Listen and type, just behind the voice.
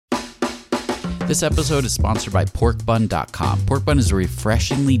This episode is sponsored by porkbun.com. Porkbun is a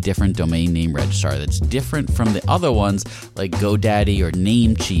refreshingly different domain name registrar that's different from the other ones like GoDaddy or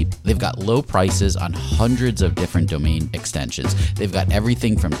Namecheap. They've got low prices on hundreds of different domain extensions. They've got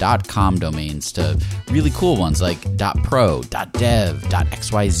everything from .com domains to really cool ones like .pro, .dev,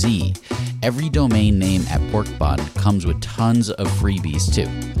 .xyz. Every domain name at Porkbun comes with tons of freebies too,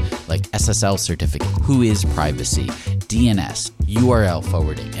 like SSL certificate, whois privacy, DNS, URL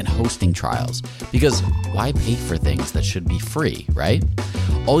forwarding, and hosting trials. Because why pay for things that should be free, right?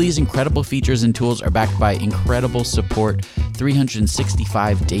 All these incredible features and tools are backed by incredible support,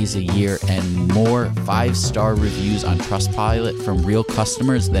 365 days a year, and more 5-star reviews on Trustpilot from real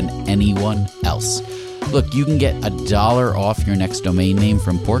customers than anyone else. Look, you can get $1 off your next domain name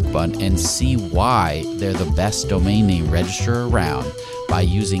from Porkbun and see why they're the best domain name registrar around by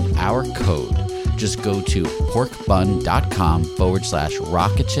using our code. Just go to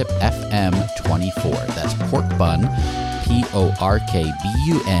porkbun.com/rocketshipfm24. That's porkbun,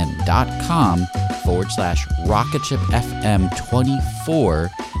 porkbun.com/rocketshipfm24.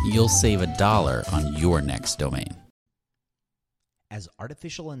 You'll save $1 on your next domain. As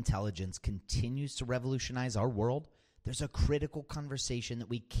artificial intelligence continues to revolutionize our world, there's a critical conversation that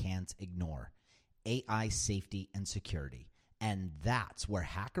we can't ignore: AI safety and security. And that's where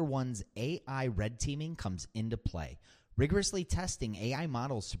HackerOne's AI red teaming comes into play, rigorously testing AI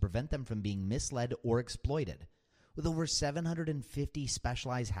models to prevent them from being misled or exploited. With over 750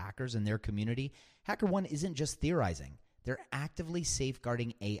 specialized hackers in their community, HackerOne isn't just theorizing. They're actively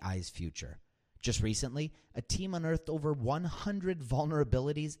safeguarding AI's future. Just recently, a team unearthed over 100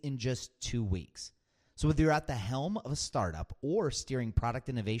 vulnerabilities in just 2 weeks. So whether you're at the helm of a startup or steering product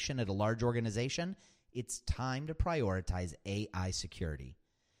innovation at a large organization, it's time to prioritize AI security.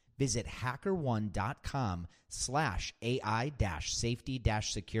 Visit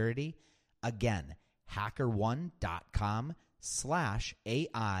hackerone.com/AI-safety-security. Again,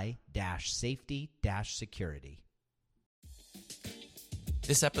 hackerone.com/AI-safety-security.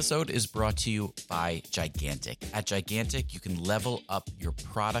 This episode is brought to you by Gigantic. At Gigantic, you can level up your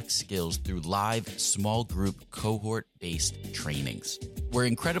product skills through live, small group, cohort-based trainings. We're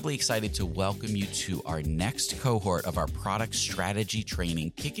incredibly excited to welcome you to our next cohort of our product strategy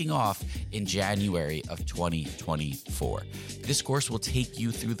training, kicking off in January of 2024. This course will take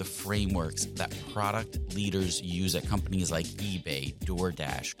you through the frameworks that product leaders use at companies like eBay,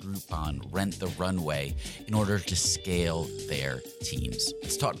 DoorDash, Groupon, Rent the Runway in order to scale their teams.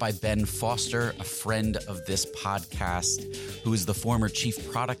 It's taught by Ben Foster, a friend of this podcast, who is the former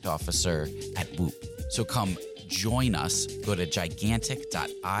chief product officer at Whoop. So come join us. Go to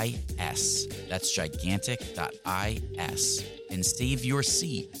gigantic.is. That's gigantic.is. And save your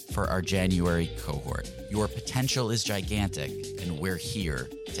seat for our January cohort. Your potential is gigantic, and we're here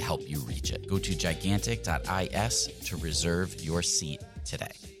to help you reach it. Go to gigantic.is to reserve your seat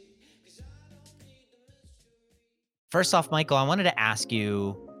today. First off, Michael, I wanted to ask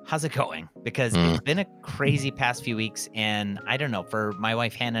you, how's it going? Because it's been a crazy past few weeks. And I don't know, for my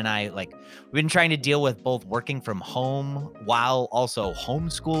wife, Hannah, and I, we've been trying to deal with both working from home while also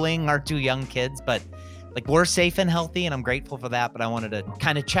homeschooling our 2 young kids. But we're safe and healthy, and I'm grateful for that. But I wanted to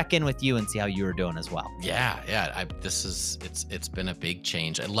kind of check in with you and see how you were doing as well. Yeah. It's been a big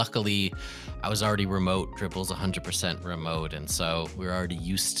change. And luckily, I was already remote. Dribble's 100% remote. And so we're already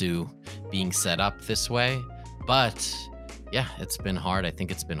used to being set up this way. But yeah, it's been hard. I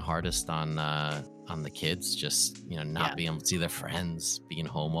think it's been hardest on the kids, just, not being able to see their friends, being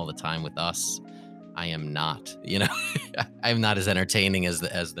home all the time with us. I am not, I'm not as entertaining as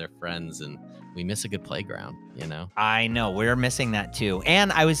their friends, and we miss a good playground, I know, we're missing that too.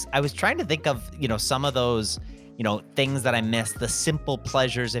 And I was trying to think of, some of those, things that I miss, the simple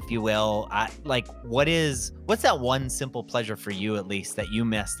pleasures, if you will. What's that one simple pleasure for you, at least, that you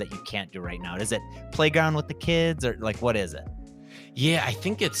miss that you can't do right now? Is it playground with the kids, or what is it? Yeah, I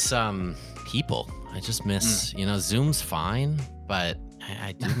think it's people. I just miss, Zoom's fine, but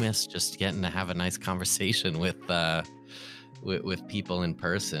I do miss just getting to have a nice conversation with people in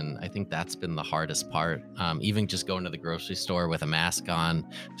person. I think that's been the hardest part. Even just going to the grocery store with a mask on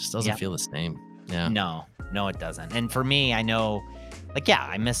just doesn't feel the same. Yeah. No, it doesn't. And for me, I know,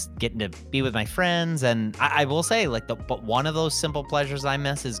 I miss getting to be with my friends. And I will say, but one of those simple pleasures I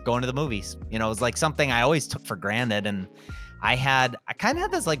miss is going to the movies. It's something I always took for granted. And I kind of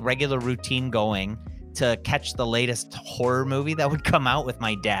had this regular routine going to catch the latest horror movie that would come out with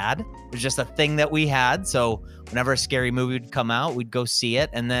my dad. It was just a thing that we had. So whenever a scary movie would come out, we'd go see it.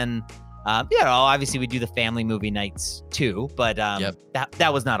 And then Obviously we do the family movie nights too, but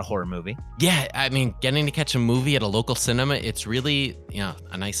that was not a horror movie. Yeah, I mean, getting to catch a movie at a local cinema, it's really,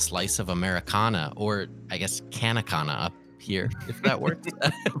 a nice slice of Americana, or I guess Canacana up here, if that works.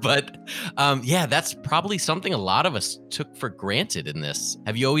 But that's probably something a lot of us took for granted in this.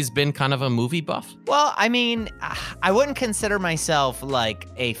 Have you always been kind of a movie buff? Well, I mean, I wouldn't consider myself like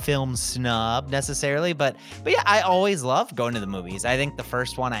a film snub necessarily, but yeah, I always loved going to the movies. I think the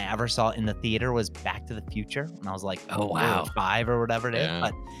first one I ever saw in the theater was Back to the Future when I was like, 5 or whatever it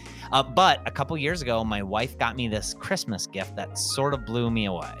is. But a couple years ago, my wife got me this Christmas gift that sort of blew me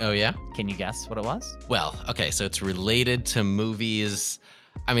away. Oh, yeah? Can you guess what it was? Well, okay, so it's related to movies.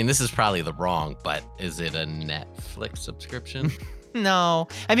 I mean, this is probably the wrong, but is it a Netflix subscription? No.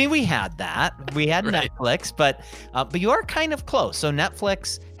 I mean, we had that. We had Right. Netflix, but you are kind of close. So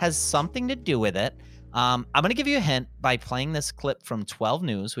Netflix has something to do with it. I'm going to give you a hint by playing this clip from 12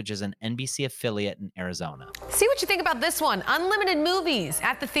 News, which is an NBC affiliate in Arizona. See what you think about this one. Unlimited movies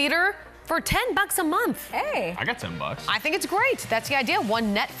at the theater for $10 a month. Hey. I got $10. I think it's great. That's the idea.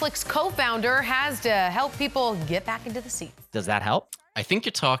 One Netflix co-founder has to help people get back into the seat. Does that help? I think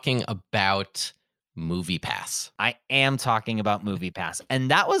you're talking about Movie Pass. I am talking about Movie Pass.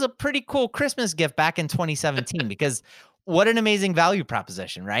 And that was a pretty cool Christmas gift back in 2017 because what an amazing value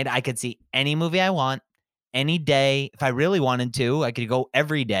proposition, right? I could see any movie I want, any day. If I really wanted to, I could go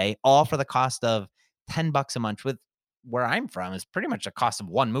every day, all for the cost of $10 a month, with where I'm from is pretty much the cost of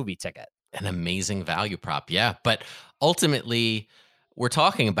one movie ticket. An amazing value prop, yeah. But ultimately, we're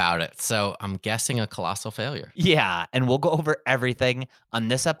talking about it, so I'm guessing a colossal failure. Yeah, and we'll go over everything on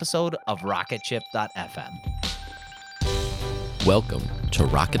this episode of Rocketship.fm. Welcome to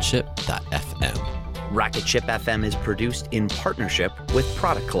Rocketship.fm. Rocketship FM is produced in partnership with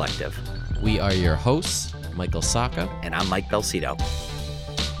Product Collective. We are your hosts, Michael Sacca. And I'm Mike Belcito.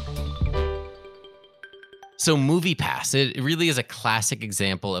 So Movie Pass, it really is a classic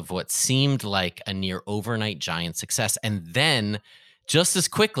example of what seemed like a near overnight giant success, and then just as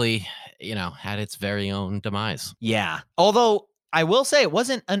quickly, had its very own demise. Yeah. Although I will say it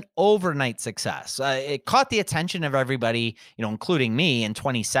wasn't an overnight success. It caught the attention of everybody, including me in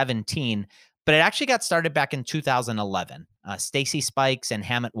 2017, but it actually got started back in 2011. Stacy Spikes and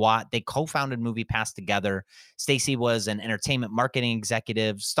Hammett Watt, they co-founded MoviePass together. Stacy was an entertainment marketing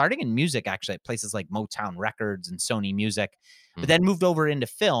executive, starting in music, actually, at places like Motown Records and Sony Music, but then moved over into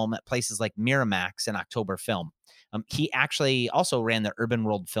film at places like Miramax and October Film. He actually also ran the Urban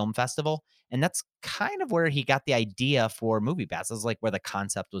World Film Festival, and that's kind of where he got the idea for MoviePass. This is like where the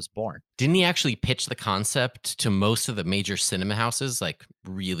concept was born. Didn't he actually pitch the concept to most of the major cinema houses, like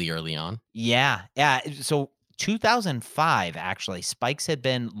really early on? Yeah. So 2005, actually, Spikes had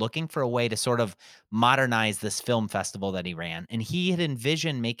been looking for a way to sort of modernize this film festival that he ran. And he had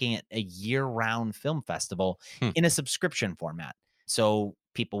envisioned making it a year-round film festival in a subscription format. So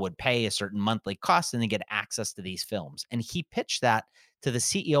people would pay a certain monthly cost and they get access to these films. And he pitched that to the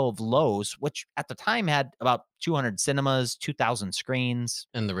CEO of Lowe's, which at the time had about 200 cinemas, 2,000 screens.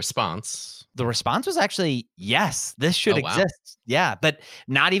 And the response? The response was actually, yes, this should exist. Yeah, but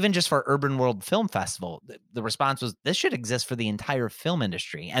not even just for Urban World Film Festival. The response was, this should exist for the entire film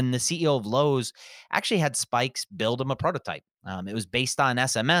industry. And the CEO of Lowe's actually had Spikes build him a prototype. It was based on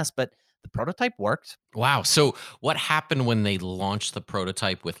SMS, but the prototype worked. Wow. So what happened when they launched the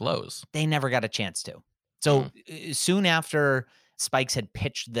prototype with Lowe's? They never got a chance to. So soon after Spikes had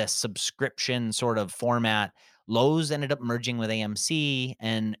pitched this subscription sort of format, Lowe's ended up merging with AMC,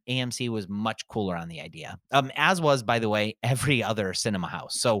 and AMC was much cooler on the idea, as was, by the way, every other cinema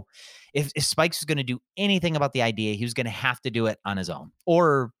house. So if Spikes was going to do anything about the idea, he was going to have to do it on his own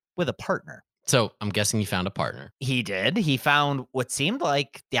or with a partner. So I'm guessing you found a partner. He did. He found what seemed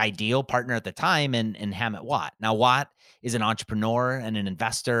like the ideal partner at the time in Hammett Watt. Now, Watt is an entrepreneur and an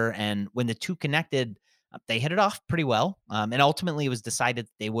investor, and when the two connected, they hit it off pretty well. And ultimately, it was decided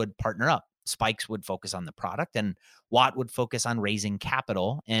they would partner up. Spikes would focus on the product, and Watt would focus on raising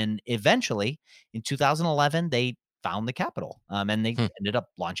capital. And eventually, in 2011, they found the capital, and they ended up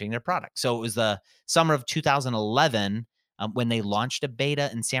launching their product. So it was the summer of 2011 when they launched a beta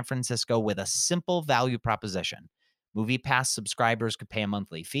in San Francisco with a simple value proposition. MoviePass subscribers could pay a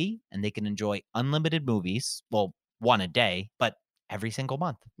monthly fee, and they can enjoy unlimited movies, well, one a day, but every single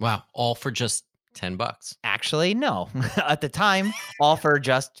month. Wow. All for just $10. Actually, no. At the time, all for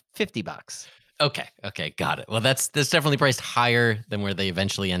just $50. Okay, got it. Well, that's definitely priced higher than where they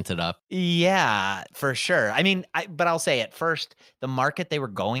eventually ended up. Yeah, for sure. I mean, but I'll say at first, the market they were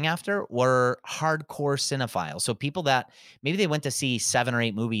going after were hardcore cinephiles. So people that maybe they went to see 7 or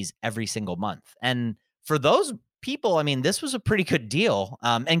 8 movies every single month. And for those people, I mean, this was a pretty good deal.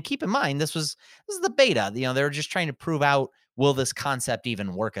 And keep in mind, this is the beta. You know, they were just trying to prove out, will this concept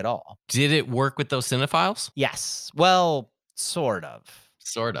even work at all? Did it work with those cinephiles? Yes. Well, sort of.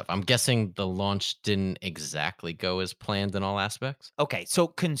 Sort of. I'm guessing the launch didn't exactly go as planned in all aspects. Okay, so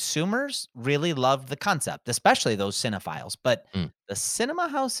consumers really loved the concept, especially those cinephiles, but Mm. the cinema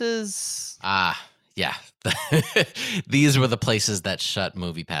houses, Yeah. These were the places that shut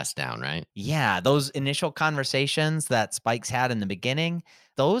MoviePass down, right? yeah, those initial conversations that Spikes had in the beginning,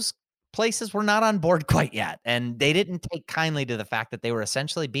 those places were not on board quite yet, and they didn't take kindly to the fact that they were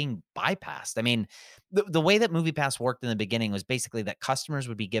essentially being bypassed. I mean, the way that MoviePass worked in the beginning was basically that customers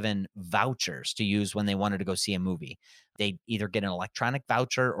would be given vouchers to use when they wanted to go see a movie. They'd either get an electronic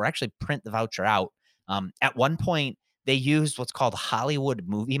voucher or actually print the voucher out. At one point, they used what's called Hollywood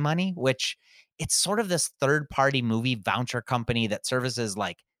Movie Money, which it's sort of this third-party movie voucher company that services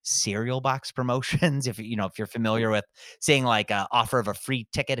like cereal box promotions. If you're familiar with seeing like a offer of a free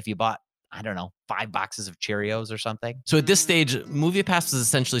ticket if you bought, I don't know, 5 boxes of Cheerios or something. So at this stage, MoviePass was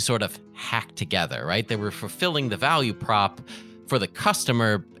essentially sort of hacked together, right? They were fulfilling the value prop for the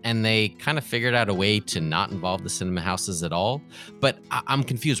customer, and they kind of figured out a way to not involve the cinema houses at all. But I'm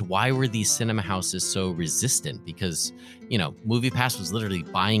confused. Why were these cinema houses so resistant? Because, MoviePass was literally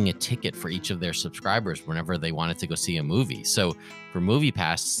buying a ticket for each of their subscribers whenever they wanted to go see a movie. So for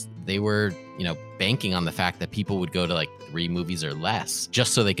MoviePass, they were, banking on the fact that people would go to like 3 movies or less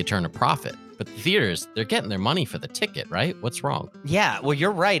just so they could turn a profit. But the theaters, they're getting their money for the ticket, right? What's wrong? Yeah, well,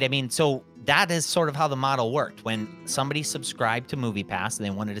 you're right. I mean, so that is sort of how the model worked. When somebody subscribed to MoviePass and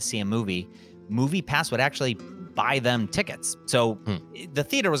they wanted to see a movie, MoviePass would actually buy them tickets. So the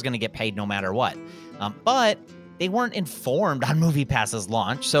theater was going to get paid no matter what. But they weren't informed on MoviePass's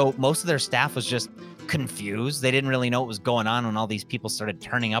launch. So most of their staff was just confused. They didn't really know what was going on when all these people started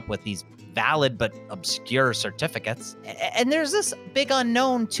turning up with these valid but obscure certificates. And there's this big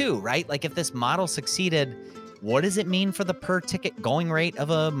unknown too, right? Like if this model succeeded, what does it mean for the per ticket going rate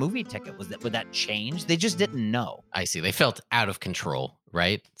of a movie ticket? Would that change? They just didn't know. I see. They felt out of control,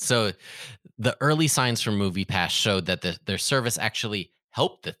 right? So the early signs from MoviePass showed that their service actually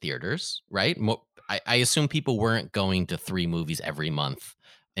helped the theaters, right? I assume people weren't going to 3 movies every month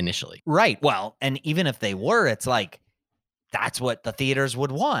initially. Right. Well, and even if they were, it's like, that's what the theaters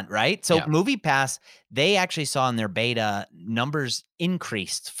would want, right? So Yeah. MoviePass, they actually saw in their beta numbers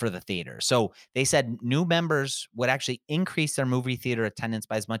increased for the theater. So they said new members would actually increase their movie theater attendance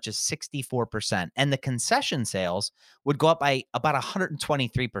by as much as 64%. And the concession sales would go up by about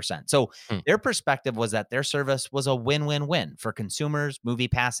 123%. So their perspective was that their service was a win-win-win for consumers,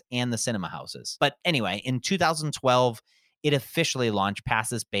 MoviePass, and the cinema houses. But anyway, in 2012, it officially launched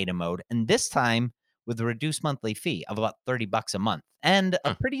past this beta mode. And this time, with a reduced monthly fee of about $30 a month and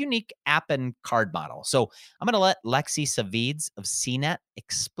a pretty unique app and card model. So I'm going to let Lexi Savides of CNET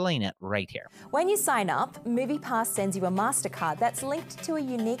explain it right here. When you sign up, MoviePass sends you a MasterCard that's linked to a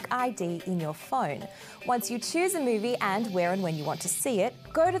unique ID in your phone. Once you choose a movie and where and when you want to see it,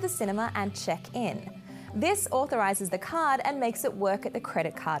 go to the cinema and check in. This authorizes the card and makes it work at the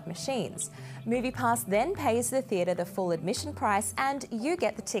credit card machines. MoviePass then pays the theater the full admission price and you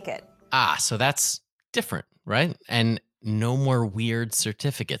get the ticket. So that's different, right? And no more weird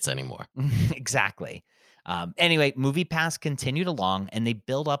certificates anymore. Exactly. Anyway, MoviePass continued along and they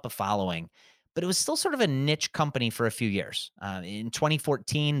built up a following, but it was still sort of a niche company for a few years. In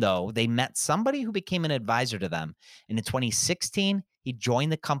 2014, though, they met somebody who became an advisor to them. And in 2016, he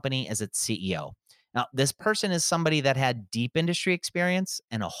joined the company as its CEO. Now, this person is somebody that had deep industry experience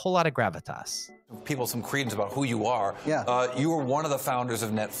and a whole lot of gravitas. People some credence about who you are. Yeah. You were one of the founders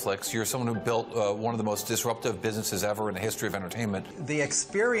of Netflix. You're someone who built one of the most disruptive businesses ever in the history of entertainment. The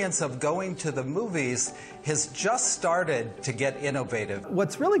experience of going to the movies has just started to get innovative.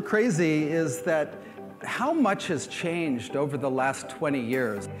 What's really crazy is that how much has changed over the last 20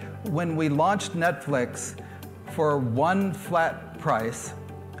 years. When we launched Netflix for one flat price,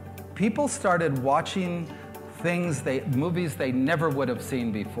 people started watching movies they never would have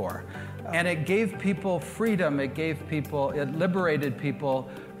seen before. And it gave people freedom, it liberated people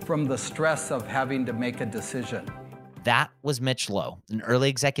from the stress of having to make a decision. That was Mitch Lowe, an early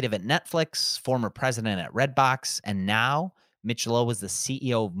executive at Netflix, former president at Redbox, and now Mitch Lowe was the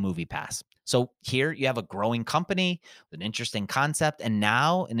CEO of MoviePass. So here you have a growing company with an interesting concept and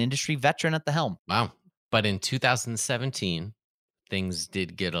now an industry veteran at the helm. Wow. But in 2017, things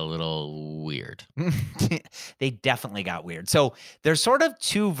did get a little weird. They definitely got weird. So there's sort of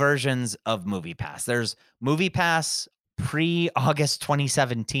 2 versions of MoviePass. There's MoviePass pre-August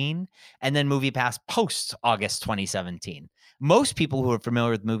 2017 and then MoviePass post-August 2017. most people who are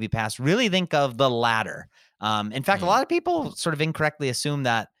familiar with MoviePass really think of the latter. In fact, a lot of people sort of incorrectly assume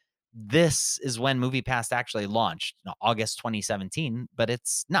that this is when MoviePass actually launched, August 2017, but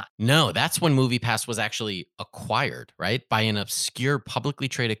it's not. No, that's when MoviePass was actually acquired, right? By an obscure publicly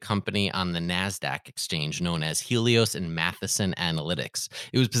traded company on the NASDAQ exchange known as Helios and Matheson Analytics.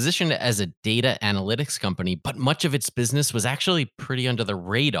 It was positioned as a data analytics company, but much of its business was actually pretty under the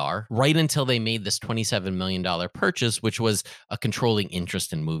radar right until they made this $27 million purchase, which was a controlling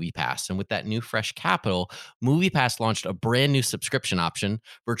interest in MoviePass. And with that new fresh capital, MoviePass launched a brand new subscription option,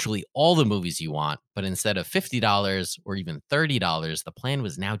 virtually all the movies you want, but instead of $50 or even $30, the plan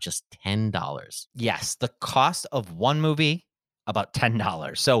was now just $10. Yes, the cost of one movie, about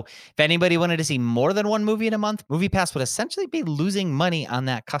 $10. So if anybody wanted to see more than one movie in a month, MoviePass would essentially be losing money on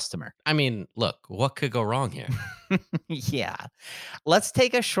that customer. I mean, look, what could go wrong here? Yeah. Let's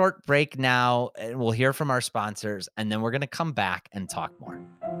take a short break now, and we'll hear from our sponsors, and then we're going to come back and talk more.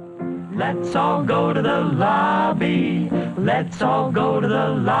 Let's all go to the lobby. Let's all go to the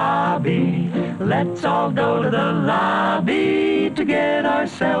lobby. Let's all go to the lobby to get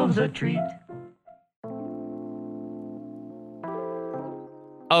ourselves a treat.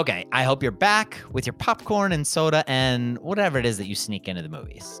 Okay, I hope you're back with your popcorn and soda and whatever it is that you sneak into the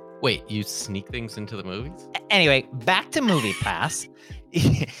movies. Wait, you sneak things into the movies? Anyway, back to MoviePass.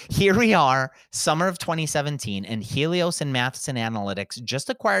 Here we are, summer of 2017, and Helios and Matheson Analytics just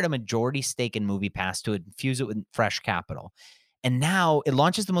acquired a majority stake in MoviePass to infuse it with fresh capital. And now it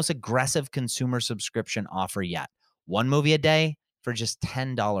launches the most aggressive consumer subscription offer yet. One movie a day for just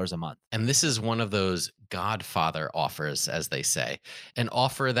 $10 a month. And this is one of those Godfather offers, as they say, an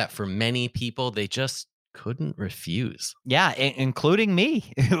offer that for many people, they just couldn't refuse. Yeah, including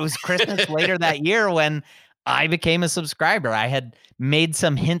me. It was Christmas later that year when I became a subscriber. I had made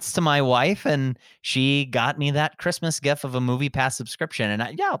some hints to my wife, and she got me that Christmas gift of a MoviePass subscription.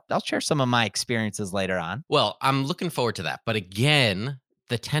 And I'll share some of my experiences later on. Well, I'm looking forward to that. But again,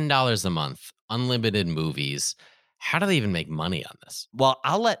 the $10 a month, unlimited movies. How do they even make money on this? Well,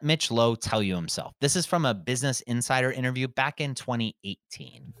 I'll let Mitch Lowe tell you himself. This is from a Business Insider interview back in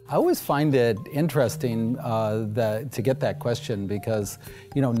 2018. I always find it interesting to get that question because,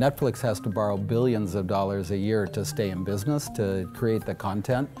 Netflix has to borrow billions of dollars a year to stay in business, to create the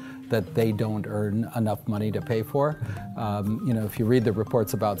content that they don't earn enough money to pay for. If you read the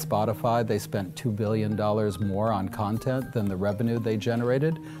reports about Spotify, they spent $2 billion more on content than the revenue they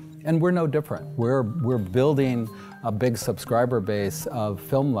generated. And we're no different. We're building a big subscriber base of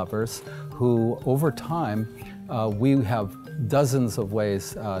film lovers who, over time, we have dozens of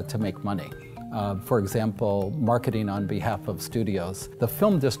ways to make money. For example, marketing on behalf of studios. The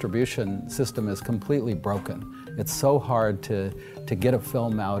film distribution system is completely broken. It's so hard to get a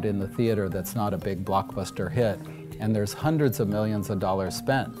film out in the theater that's not a big blockbuster hit. And there's hundreds of millions of dollars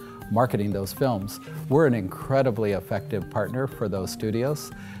spent marketing those films. We're an incredibly effective partner for those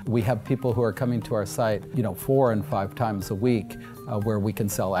studios. We have people who are coming to our site, 4 and 5 times a week where we can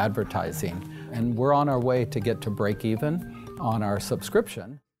sell advertising. And we're on our way to get to break even on our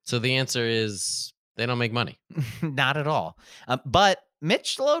subscription. So the answer is they don't make money. Not at all. But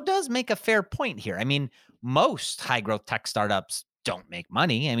Mitch Lowe does make a fair point here. I mean, most high growth tech startups don't make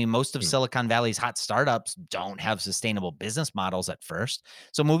money. I mean, most of Silicon Valley's hot startups don't have sustainable business models at first.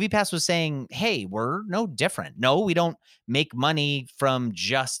 So MoviePass was saying, hey, we're no different. No, we don't make money from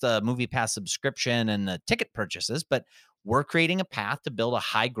just a MoviePass subscription and the ticket purchases, but we're creating a path to build a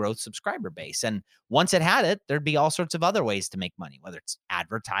high growth subscriber base. And once it had it, there'd be all sorts of other ways to make money, whether it's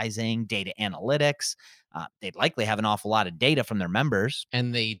advertising, data analytics. They'd likely have an awful lot of data from their members.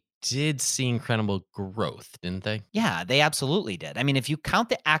 And they did see incredible growth, didn't they? Yeah, they absolutely did. I mean, if you count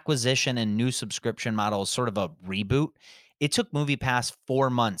the acquisition and new subscription model as sort of a reboot, it took MoviePass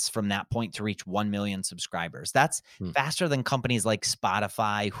 4 months from that point to reach 1 million subscribers. That's faster than companies like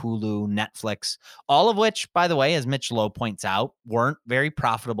Spotify, Hulu, Netflix, all of which, by the way, as Mitch Lowe points out, weren't very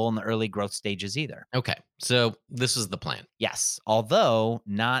profitable in the early growth stages either. Okay, so this is the plan. Yes, although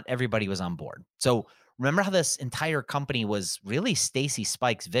not everybody was on board. So remember how this entire company was really Stacy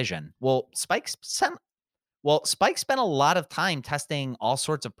Spike's vision? Well, Spike spent a lot of time testing all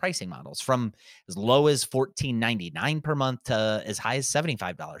sorts of pricing models, from as low as $14.99 per month to as high as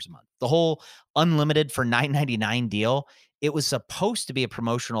 $75 a month. The whole unlimited for $9.99 deal, it was supposed to be a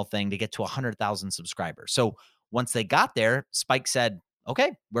promotional thing to get to 100,000 subscribers. So once they got there, Spike said,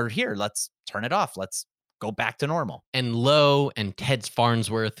 okay, we're here. Let's turn it off. Let's go back to normal. And Lowe and Ted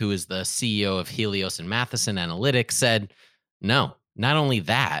Farnsworth, who is the CEO of Helios and Matheson Analytics, said, no, not only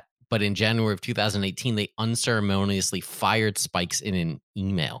that, but in January of 2018, they unceremoniously fired Spikes in an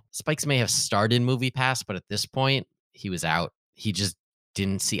email. Spikes may have started MoviePass, but at this point, he was out he just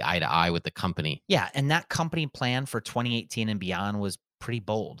didn't see eye to eye with the company. Yeah, and that company plan for 2018 and beyond was pretty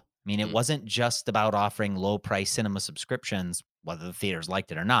bold. I mean, it wasn't just about offering low price cinema subscriptions, whether the theaters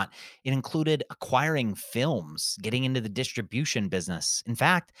liked it or not. It included acquiring films, getting into the distribution business. In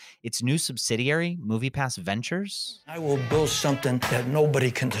fact, its new subsidiary, MoviePass Ventures. I will build something that nobody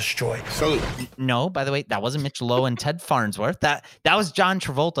can destroy. So, no, by the way, that wasn't Mitch Lowe and Ted Farnsworth. That was John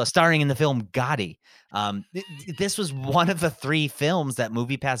Travolta starring in the film Gotti. This was one of the 3 films that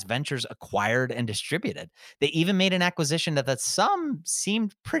MoviePass Ventures acquired and distributed. They even made an acquisition that some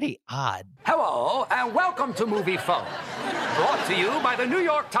seemed pretty odd. Hello, and welcome to Movie Phone. Brought to you by the New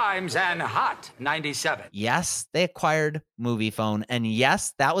York Times and Hot 97. Yes, they acquired MoviePhone. And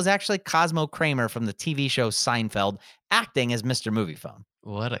yes, that was actually Cosmo Kramer from the TV show Seinfeld acting as Mr. MoviePhone.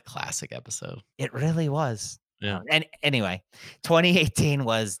 What a classic episode. It really was. Yeah. And anyway, 2018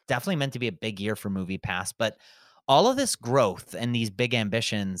 was definitely meant to be a big year for MoviePass, but all of this growth and these big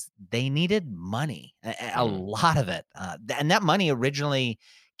ambitions, they needed money, a lot of it. And that money originally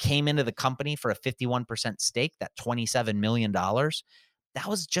came into the company for a 51% stake, that $27 million. That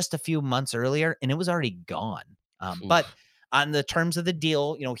was just a few months earlier, and it was already gone. But on the terms of the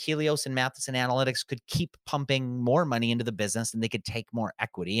deal, Helios and Matheson Analytics could keep pumping more money into the business and they could take more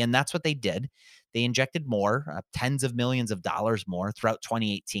equity. And that's what they did. They injected more, tens of millions of dollars more throughout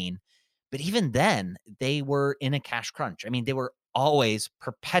 2018. But even then, they were in a cash crunch. I mean, they were always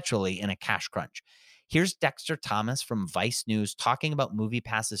perpetually in a cash crunch. Here's Dexter Thomas from Vice News talking about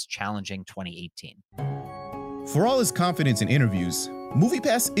MoviePass's challenging 2018. For all his confidence in interviews,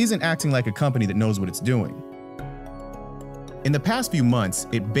 MoviePass isn't acting like a company that knows what it's doing. In the past few months,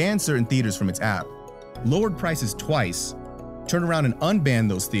 it banned certain theaters from its app, lowered prices twice, turned around and unbanned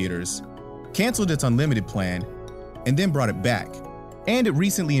those theaters, canceled its unlimited plan, and then brought it back. And it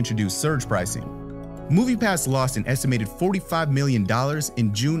recently introduced surge pricing. MoviePass lost an estimated $45 million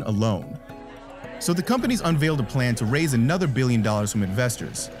in June alone. So the company's unveiled a plan to raise another $1 billion from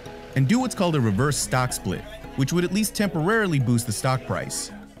investors and do what's called a reverse stock split, which would at least temporarily boost the stock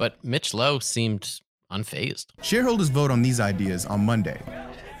price. But Mitch Lowe seemed unfazed. Shareholders vote on these ideas on Monday.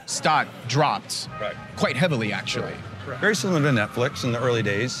 Stock dropped quite heavily, actually. Very similar to Netflix in the early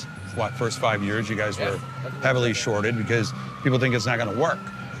days. First 5 years, you guys were heavily shorted because people think it's not going to work.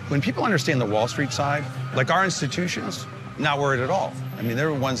 When people understand the Wall Street side, like our institutions, not worried at all. I mean,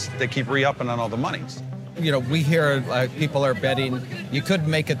 they're the ones that keep re-upping on all the monies. We hear people are betting you couldn't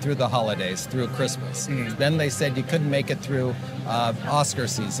make it through the holidays, through Christmas. Then they said you couldn't make it through Oscar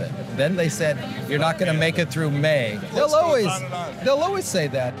season. Then they said you're not going to make it through May. They'll always say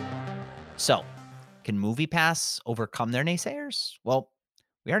that. So, can MoviePass overcome their naysayers? Well,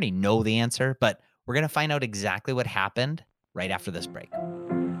 we already know the answer, but we're going to find out exactly what happened right after this break.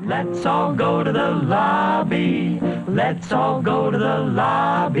 Let's all go to the lobby. Let's all go to the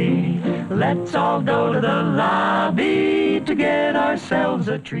lobby. Let's all go to the lobby to get ourselves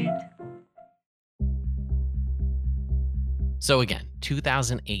a treat. So again,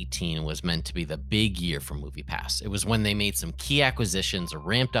 2018 was meant to be the big year for MoviePass. It was when they made some key acquisitions,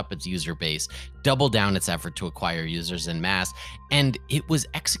 ramped up its user base, doubled down its effort to acquire users en masse, and it was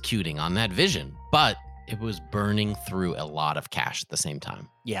executing on that vision. But it was burning through a lot of cash at the same time.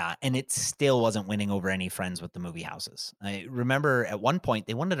 Yeah, and it still wasn't winning over any friends with the movie houses. I remember at one point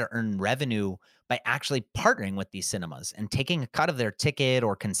they wanted to earn revenue by actually partnering with these cinemas and taking a cut of their ticket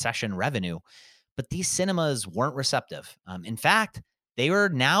or concession revenue. But these cinemas weren't receptive. In fact, they were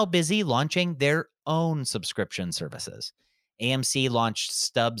now busy launching their own subscription services. AMC launched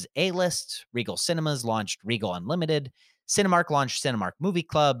Stubbs A-List, Regal Cinemas launched Regal Unlimited, Cinemark launched Cinemark Movie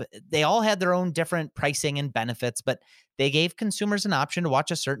Club. They all had their own different pricing and benefits, but they gave consumers an option to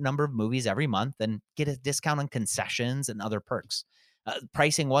watch a certain number of movies every month and get a discount on concessions and other perks.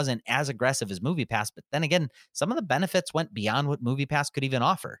 Pricing wasn't as aggressive as MoviePass, but then again, some of the benefits went beyond what MoviePass could even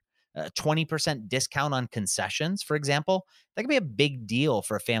offer. A 20% discount on concessions, for example, that could be a big deal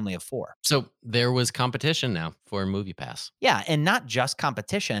for a family of 4. So there was competition now for MoviePass. Yeah, and not just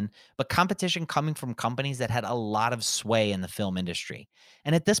competition, but competition coming from companies that had a lot of sway in the film industry.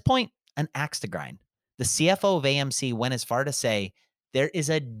 And at this point, an axe to grind. The CFO of AMC went as far to say, there is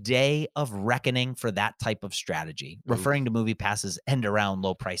a day of reckoning for that type of strategy, referring to MoviePass's end-around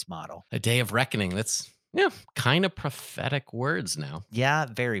low-price model. A day of reckoning. That's kind of prophetic words now. Yeah,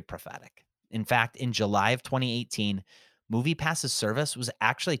 very prophetic. In fact, in July of 2018, MoviePass's service was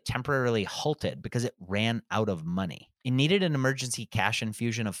actually temporarily halted because it ran out of money. It needed an emergency cash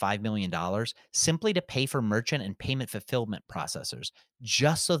infusion of $5 million simply to pay for merchant and payment fulfillment processors,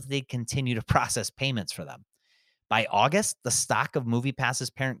 just so that they'd continue to process payments for them. By August, the stock of MoviePass's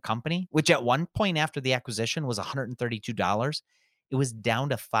parent company, which at one point after the acquisition was $132, it was down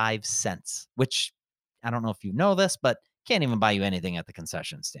to 5 cents, which I don't know if you know this, but can't even buy you anything at the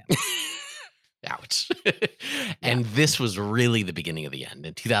concession stand. Ouch. And this was really the beginning of the end.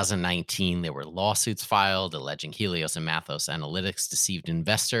 In 2019, there were lawsuits filed alleging Helios and Mathos Analytics deceived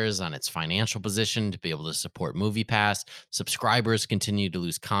investors on its financial position to be able to support MoviePass. Subscribers continued to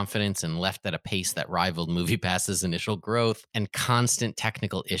lose confidence and left at a pace that rivaled MoviePass's initial growth, and constant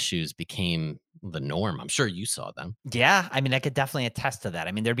technical issues became the norm. I'm sure you saw them. Yeah, I mean, I could definitely attest to that.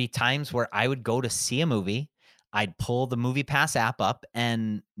 I mean, there'd be times where I would go to see a movie, I'd pull the MoviePass app up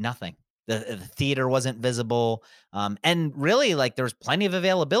and nothing. The theater wasn't visible. And really, like, there was plenty of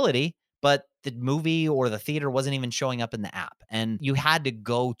availability, but the movie or the theater wasn't even showing up in the app. And you had to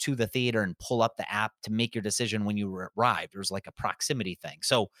go to the theater and pull up the app to make your decision when you arrived. There was like a proximity thing.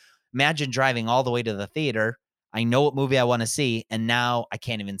 So imagine driving all the way to the theater. I know what movie I want to see, and now I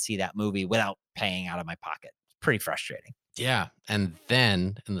can't even see that movie without paying out of my pocket. It's pretty frustrating. Yeah. And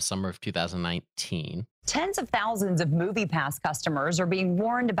then in the summer of 2019, tens of thousands of MoviePass customers are being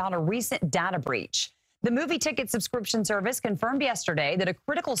warned about a recent data breach. The movie ticket subscription service confirmed yesterday that a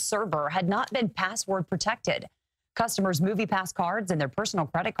critical server had not been password protected. Customers' MoviePass cards and their personal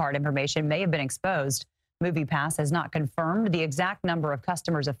credit card information may have been exposed. MoviePass has not confirmed the exact number of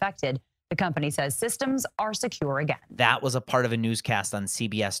customers affected. The company says systems are secure again. That was a part of a newscast on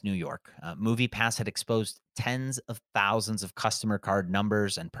CBS New York. MoviePass had exposed tens of thousands of customer card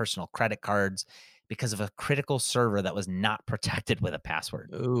numbers and personal credit cards because of a critical server that was not protected with a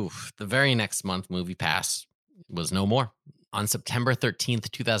password. Oof. The very next month, MoviePass was no more. On September 13th,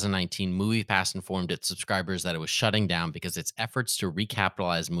 2019, MoviePass informed its subscribers that it was shutting down because its efforts to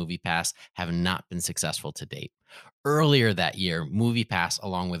recapitalize MoviePass have not been successful to date. Earlier that year, MoviePass,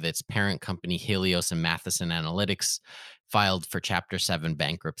 along with its parent company Helios and Matheson Analytics, filed for Chapter 7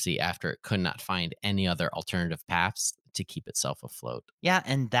 bankruptcy after it could not find any other alternative paths to keep itself afloat. Yeah,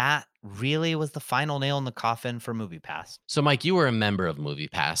 and that really was the final nail in the coffin for MoviePass. So, Mike, you were a member of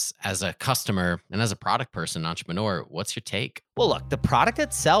MoviePass. As a customer and as a product person, entrepreneur, what's your take? Well, look, the product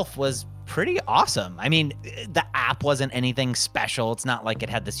itself was pretty awesome. I mean, the app wasn't anything special. It's not like it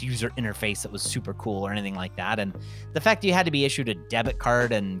had this user interface that was super cool or anything like that. And the fact you had to be issued a debit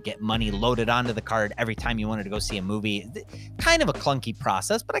card and get money loaded onto the card every time you wanted to go see a movie, kind of a clunky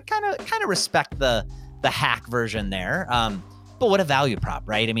process, but I kind of respect the hack version there. But what a value prop,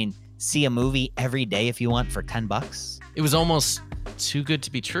 right? I mean, see a movie every day if you want for $10. It was almost too good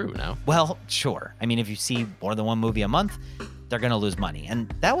to be true, no? Well, sure. I mean, if you see more than one movie a month, they're going to lose money.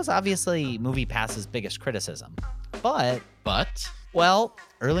 And that was obviously MoviePass's biggest criticism. But, well,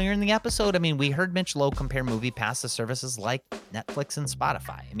 earlier in the episode, I mean, we heard Mitch Lowe compare MoviePass to services like Netflix and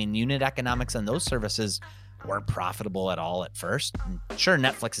Spotify. I mean, unit economics on those services weren't profitable at all at first. And sure,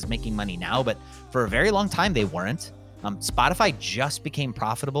 Netflix is making money now, but for a very long time, they weren't. Spotify just became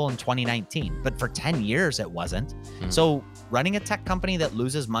profitable in 2019, but for 10 years, it wasn't. So running a tech company that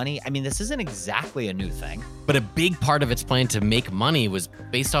loses money, I mean, this isn't exactly a new thing. But a big part of its plan to make money was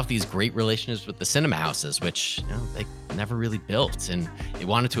based off these great relationships with the cinema houses, which they never really built. And it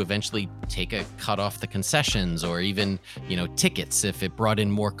wanted to eventually take a cut off the concessions or even, tickets if it brought in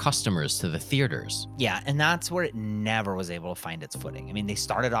more customers to the theaters. Yeah, and that's where it never was able to find its footing. I mean, they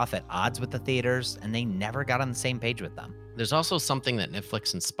started off at odds with the theaters and they never got on the same page with them. There's also something that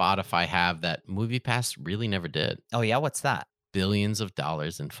Netflix and Spotify have that MoviePass really never did. Oh, yeah? What's that? Billions of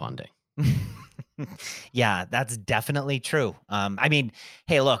dollars in funding. Yeah, that's definitely true. I mean,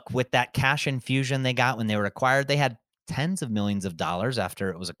 hey, look, with that cash infusion they got when they were acquired, they had tens of millions of dollars after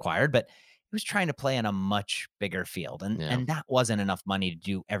it was acquired, but it was trying to play in a much bigger field. And that wasn't enough money to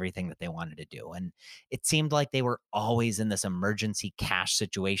do everything that they wanted to do. And it seemed like they were always in this emergency cash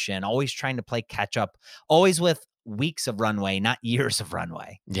situation, always trying to play catch up, always with weeks of runway, not years of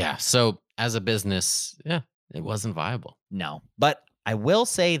runway. Yeah. So as a business, it wasn't viable. No, but I will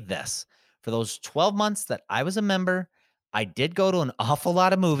say this. For those 12 months that I was a member, I did go to an awful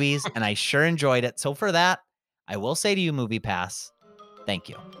lot of movies and I sure enjoyed it. So for that, I will say to you, MoviePass, thank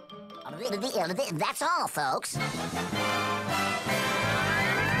you. That's all, folks.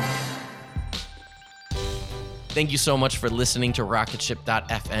 Thank you so much for listening to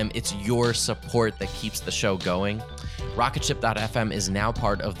Rocketship.fm. It's your support that keeps the show going. Rocketship.fm is now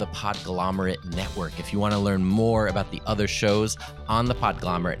part of the Podglomerate Network. If you want to learn more about the other shows on the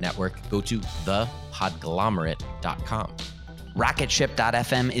Podglomerate Network, go to thepodglomerate.com.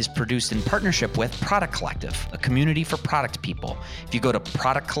 Rocketship.fm is produced in partnership with Product Collective, a community for product people. If you go to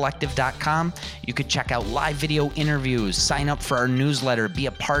productcollective.com, you could check out live video interviews, sign up for our newsletter, be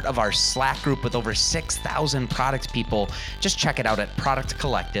a part of our Slack group with over 6,000 product people. Just check it out at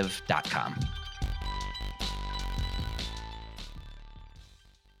productcollective.com.